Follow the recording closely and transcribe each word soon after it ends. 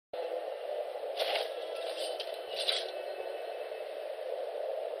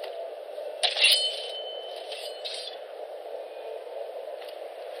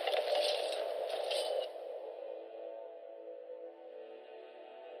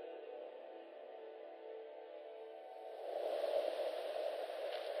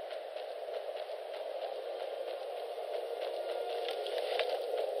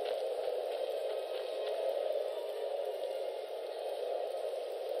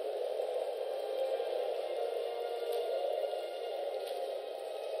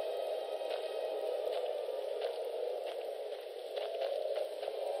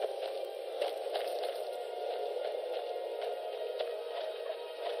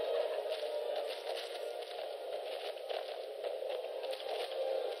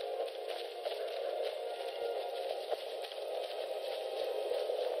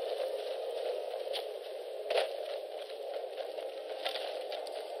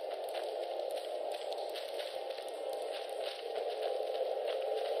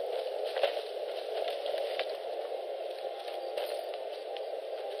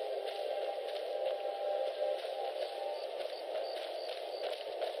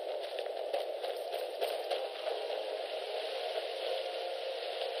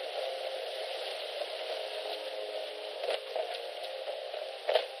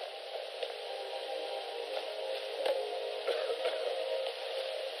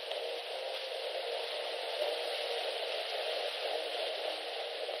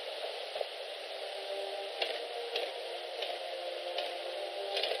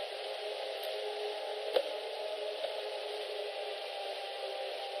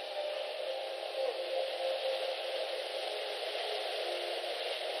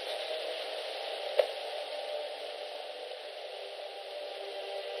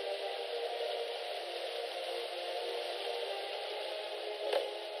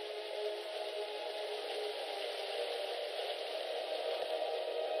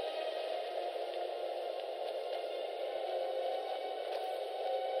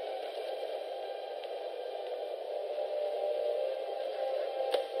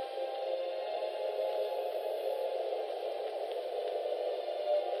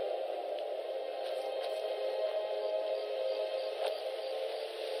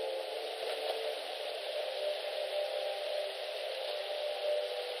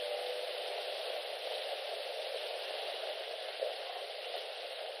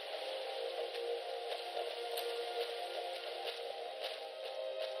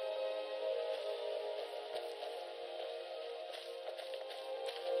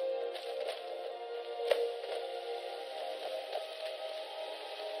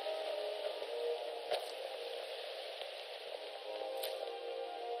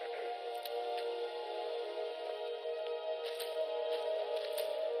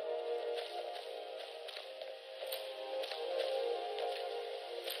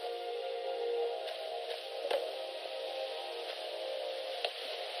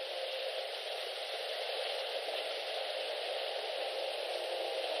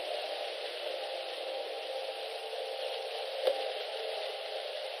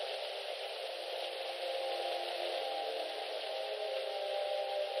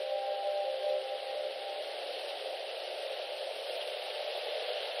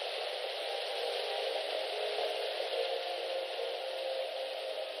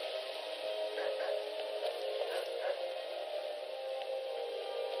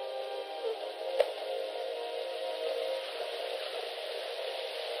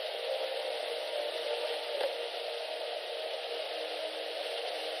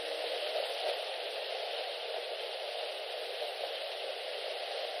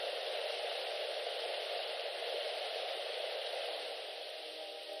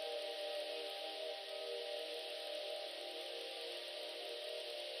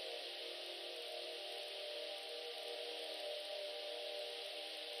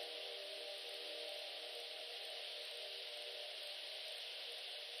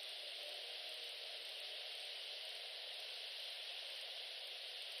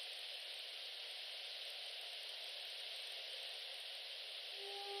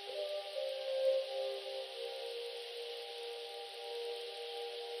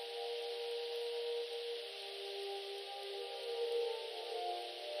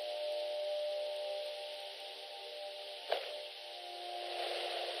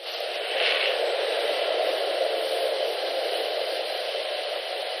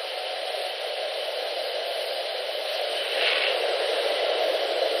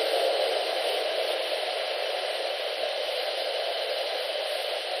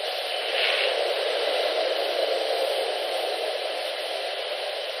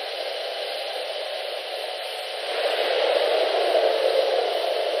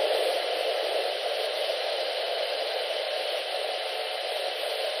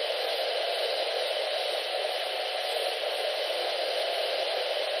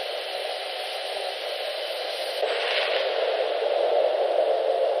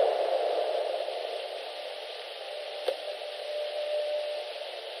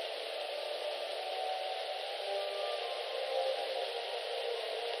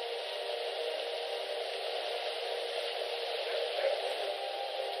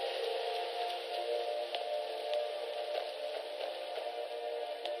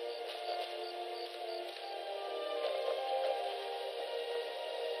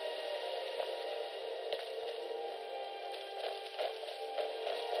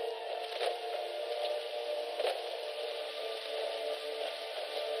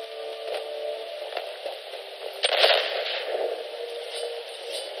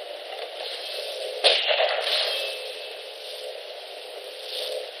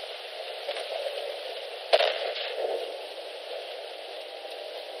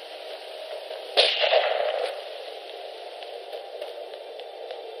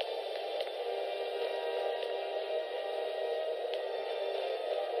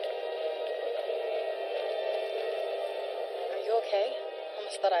okay?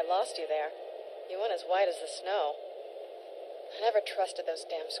 Almost thought I lost you there. You went as white as the snow. I never trusted those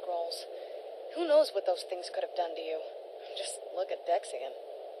damn scrolls. Who knows what those things could have done to you? Just look at Dexian.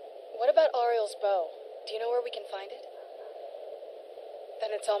 What about Ariel's bow? Do you know where we can find it?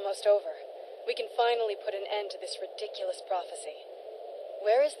 Then it's almost over. We can finally put an end to this ridiculous prophecy.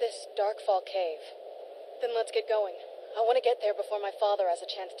 Where is this Darkfall cave? Then let's get going. I want to get there before my father has a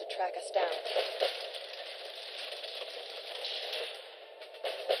chance to track us down.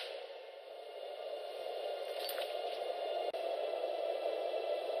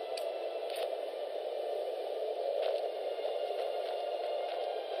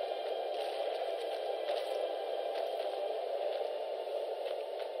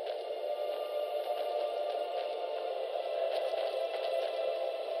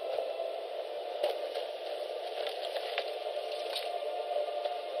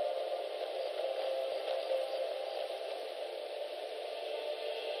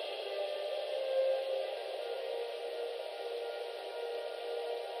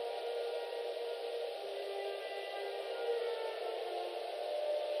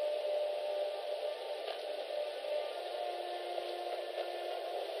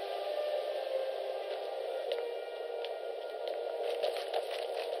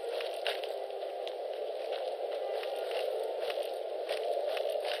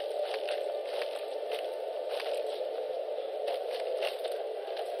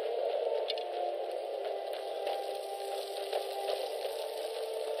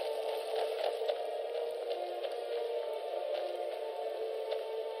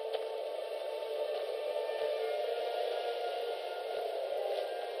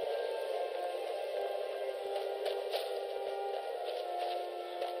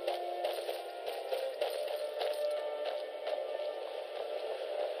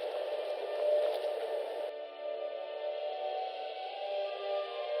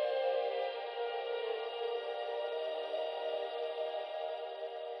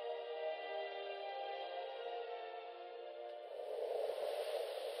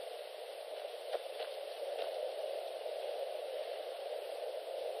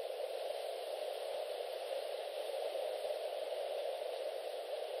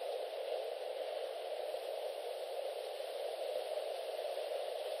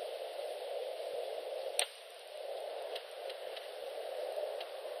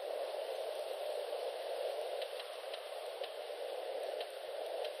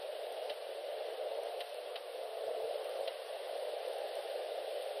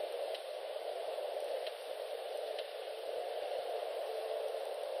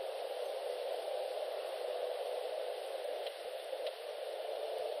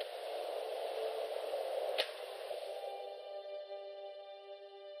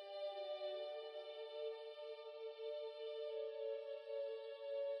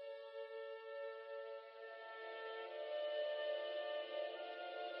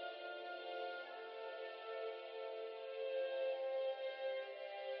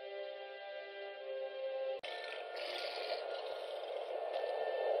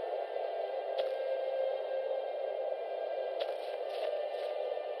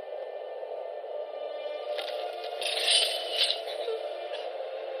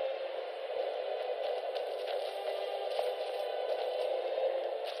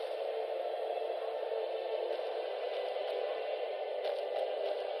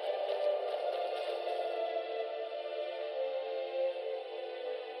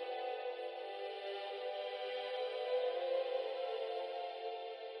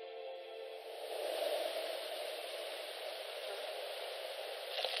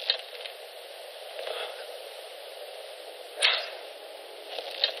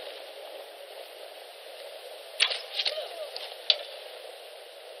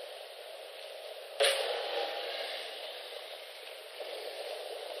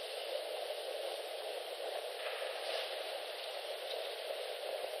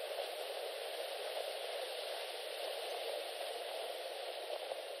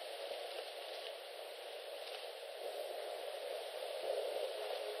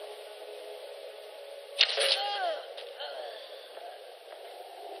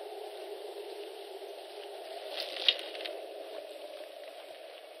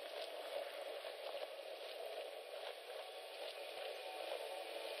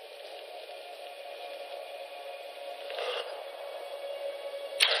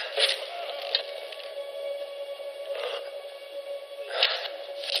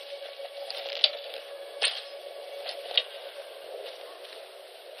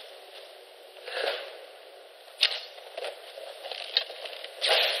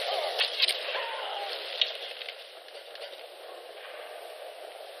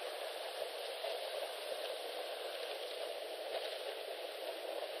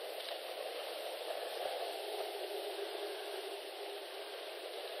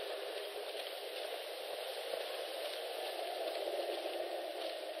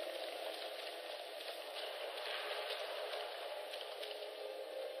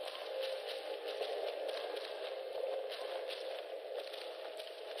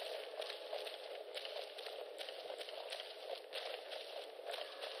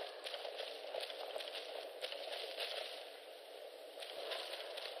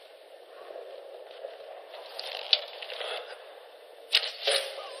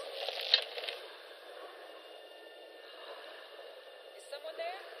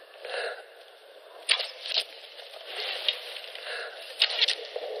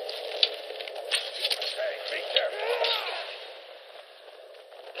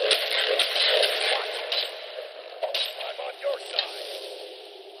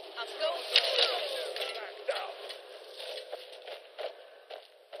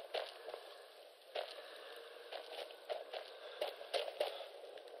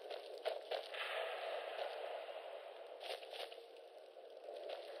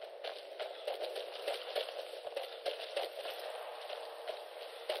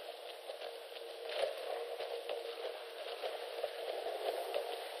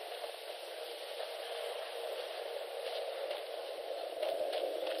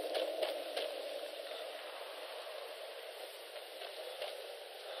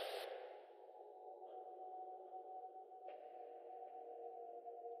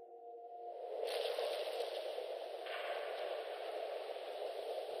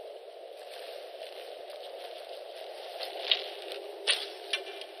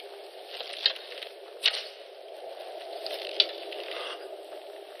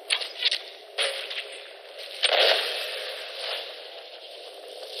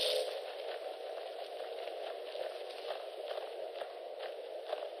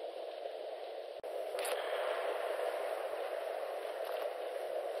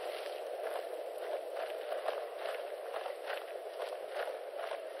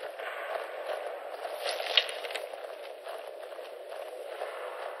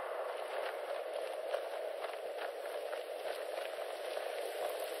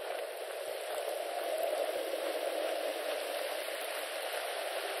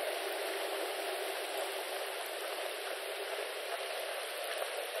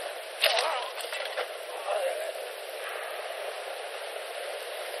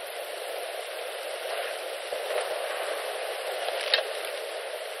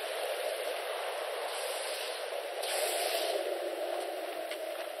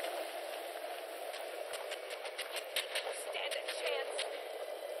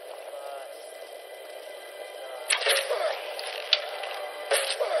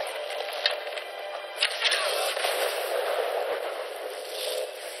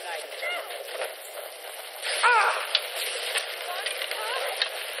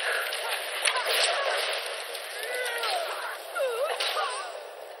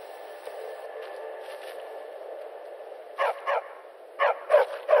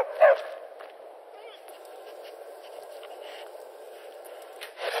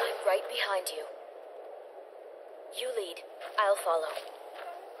 I'm right behind you. You lead. I'll follow.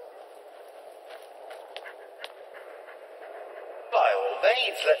 By all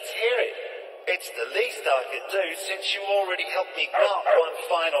means, let's hear it. It's the least I could do since you already helped me grant one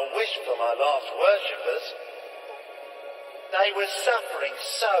final wish for my last worshippers. They were suffering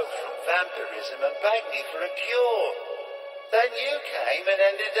so from vampirism and begged me for a cure. Then you came and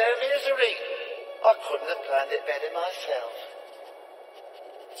ended their misery. I couldn't have planned it better myself.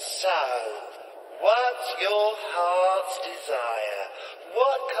 So, what's your heart's desire?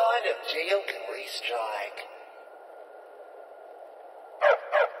 What kind of deal can we strike?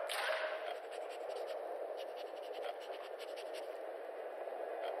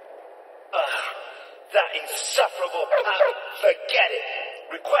 That insufferable pal. Forget it.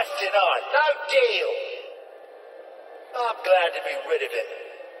 Request denied. No deal. I'm glad to be rid of it,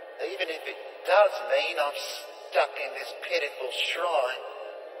 even if it does mean I'm stuck in this pitiful shrine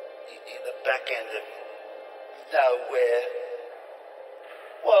in the back end of nowhere.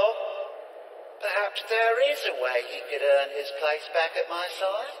 Well, perhaps there is a way he could earn his place back at my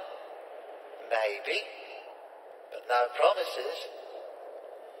side. Maybe, but no promises.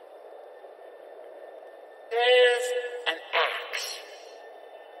 There's an axe.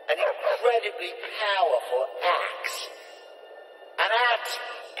 An incredibly powerful axe. An axe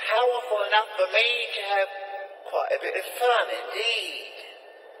powerful enough for me to have quite a bit of fun indeed.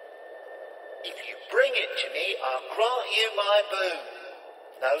 If you bring it to me, I'll grant you my boon.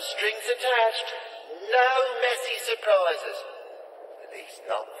 No strings attached, no messy surprises. At least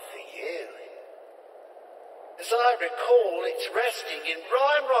not for you. As I recall, it's resting in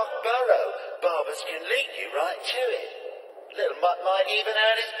Rime Rock Burrow. Barbers can lead you right to it. Little Mutt might even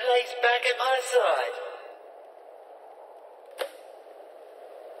earn his place back at my side.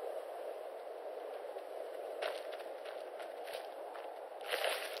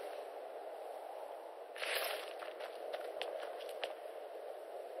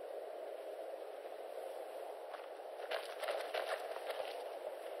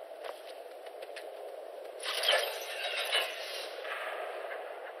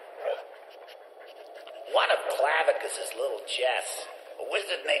 One of Clavicus's little Jess, a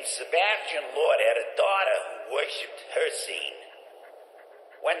wizard named Sebastian Lord, had a daughter who worshipped her scene.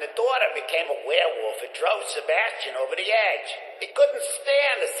 When the daughter became a werewolf, it drove Sebastian over the edge. He couldn't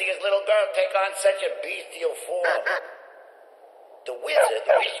stand to see his little girl take on such a bestial form. The wizard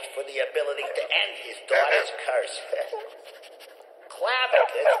wished for the ability to end his daughter's curse.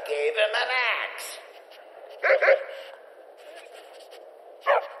 Clavicus gave him an axe.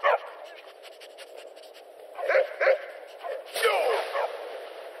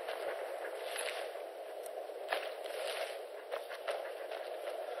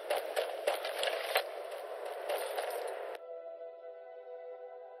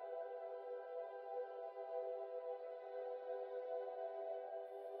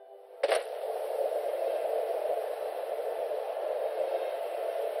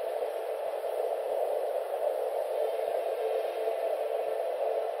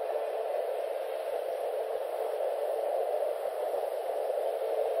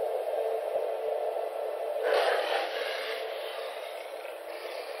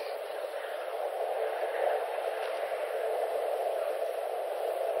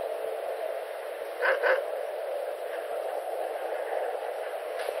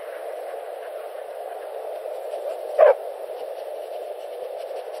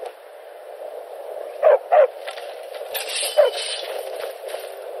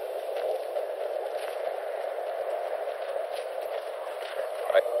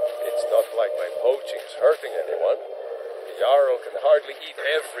 It's not like my poaching's hurting anyone. The Jarl can hardly eat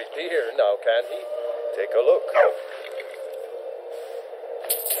every deer now, can he? Take a look.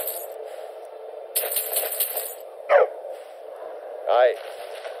 Aye.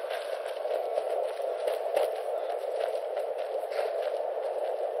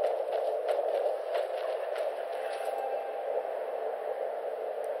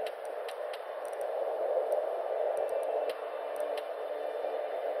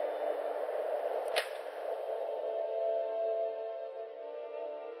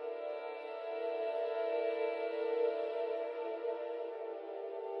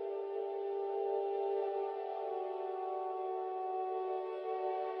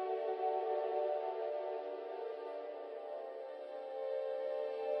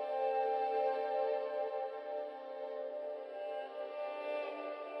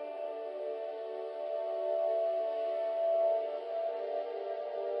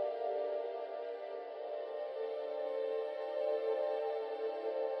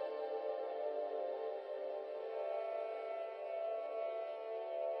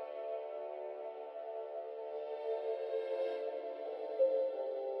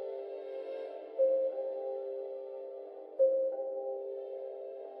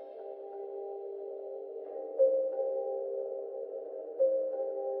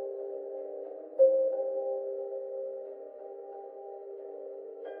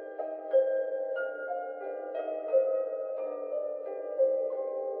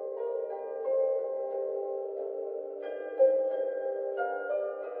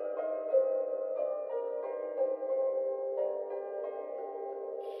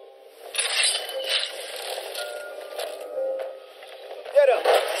 up!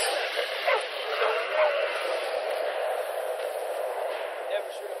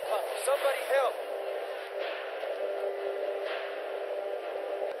 Never should have come. Somebody help!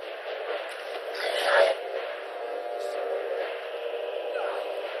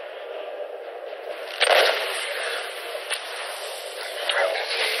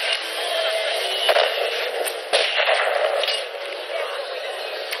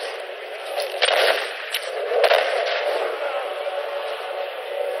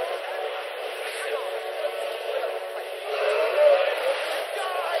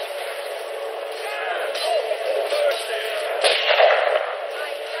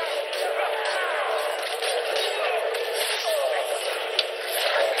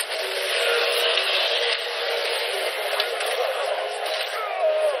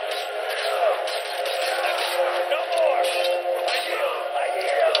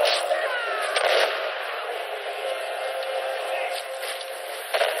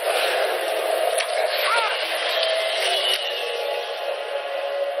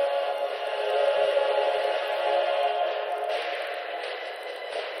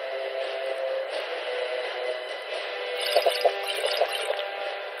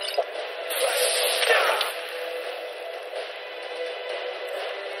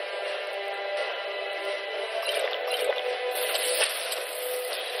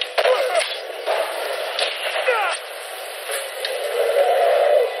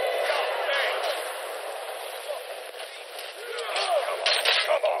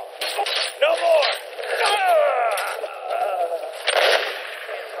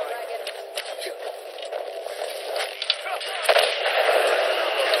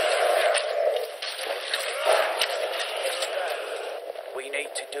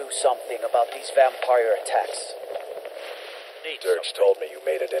 Something about these vampire attacks. Dirge told me you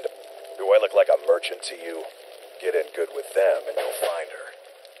made it into... Do I look like a merchant to you? Get in good with them and you'll find her.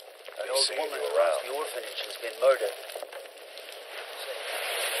 An I've old seen woman you across around. the orphanage has been murdered.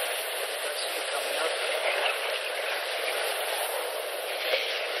 I see you coming up.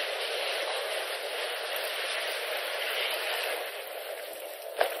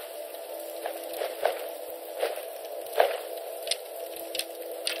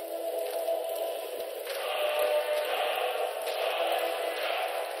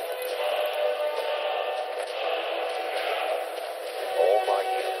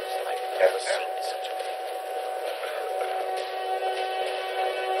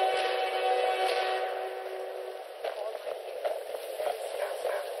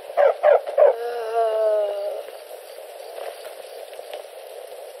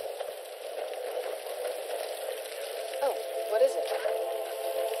 Oh, what is it?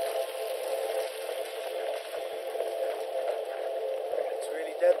 It's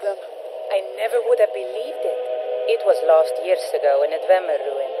really dead then? I never would have believed it. It was lost years ago in a Dwemer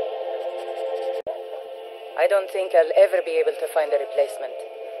ruin. I don't think I'll ever be able to find a replacement.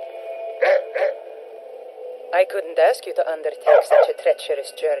 I couldn't ask you to undertake such a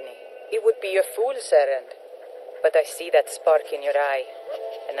treacherous journey. It would be a fool's errand. But I see that spark in your eye,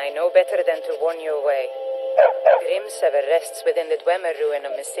 and I know better than to warn you away. Grimsever rests within the Dwemer ruin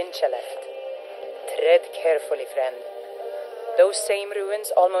of Mesinchaleft. Tread carefully, friend. Those same ruins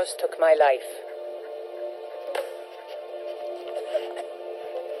almost took my life.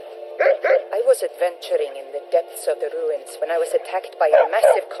 I was adventuring in the depths of the ruins when I was attacked by a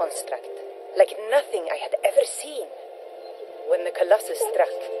massive construct, like nothing I had ever seen. When the Colossus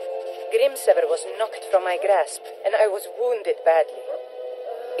struck, Grimsever was knocked from my grasp, and I was wounded badly.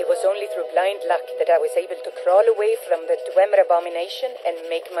 It was only through blind luck that I was able to crawl away from the Dwemer abomination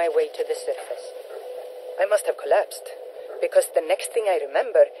and make my way to the surface. I must have collapsed, because the next thing I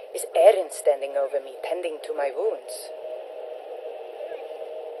remember is Erin standing over me, tending to my wounds.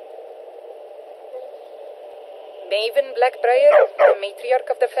 Maven Blackbriar, the matriarch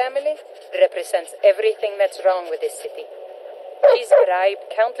of the family, represents everything that's wrong with this city. She's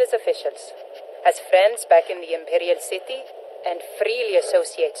bribed countless officials, has friends back in the Imperial City, and freely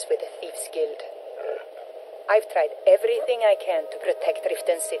associates with the Thieves' Guild. I've tried everything I can to protect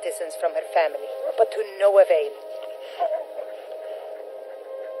Riften's citizens from her family, but to no avail.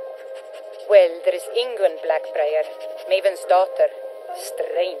 Well, there is Ingun Blackbriar, Maven's daughter.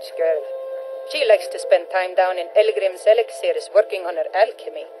 Strange girl. She likes to spend time down in Elgrim's elixirs working on her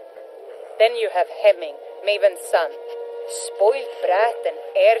alchemy. Then you have Hemming, Maven's son. Spoiled brat and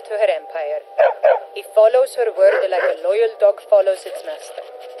heir to her empire. He follows her word like a loyal dog follows its master.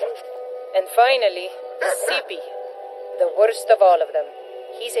 And finally, Sibi, the worst of all of them.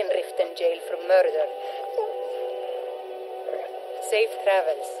 He's in Riften jail for murder. Safe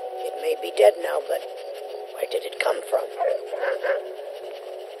travels. It may be dead now, but where did it come from?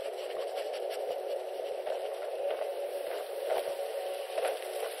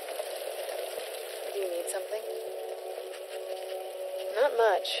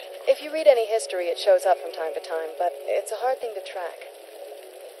 much. If you read any history, it shows up from time to time, but it's a hard thing to track.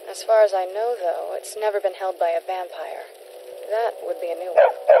 As far as I know, though, it's never been held by a vampire. That would be a new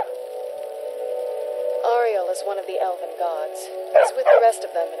one. Ariel is one of the elven gods. He's with the rest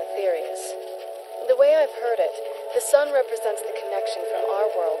of them in Aetherius. The way I've heard it, the sun represents the connection from our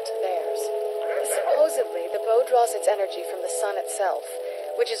world to theirs. Supposedly, the bow draws its energy from the sun itself,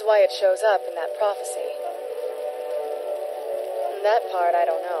 which is why it shows up in that prophecy. That part, I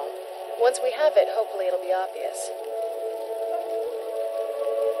don't know. Once we have it, hopefully it'll be obvious.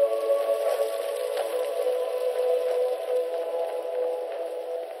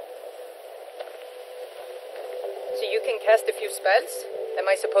 So you can cast a few spells? Am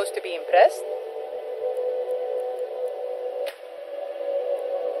I supposed to be impressed?